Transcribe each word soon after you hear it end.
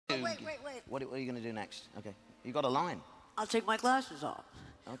Oh, wait. What are you going to do next? Okay. You got a line. I'll take my glasses off.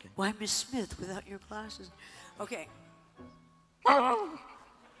 Okay. Why, Miss Smith, without your glasses? Okay.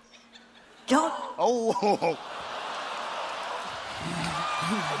 Don't. Oh.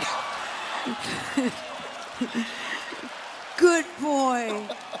 Good boy.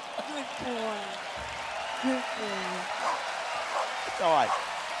 Good boy. Good boy. It's all right.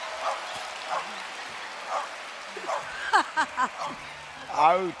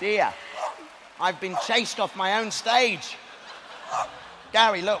 Oh, dear. I've been chased off my own stage.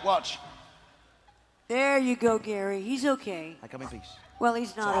 Gary, look, watch. There you go, Gary. He's okay. I come in peace. Well,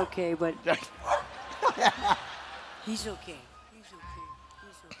 he's not okay, but he's okay.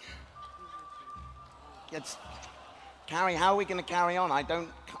 It's Carrie. How are we going to carry on? I don't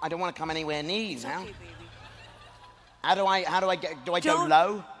want to come anywhere near you now. Okay, baby. How do I get? Do I go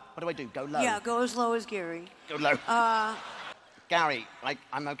low? What do I do? Go low. Yeah, go as low as Gary. Go low. Gary,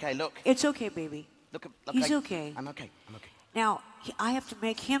 I'm okay. Look. It's okay, baby. Look. He's okay. I'm okay. Now, I have to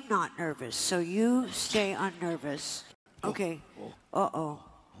make him not nervous, so you stay unnervous. Okay. Uh-oh.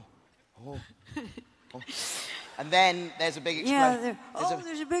 And then there's a big explosion. Yeah,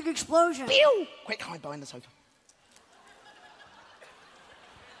 there's a big explosion. Pew! Quick, hide behind the sofa.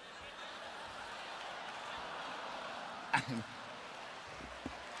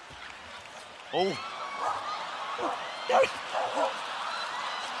 Oh. Gary.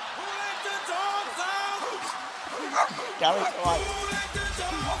 Gary, all right.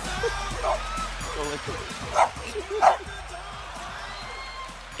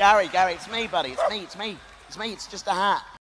 Gary, it's me, buddy. It's me. It's just a hat.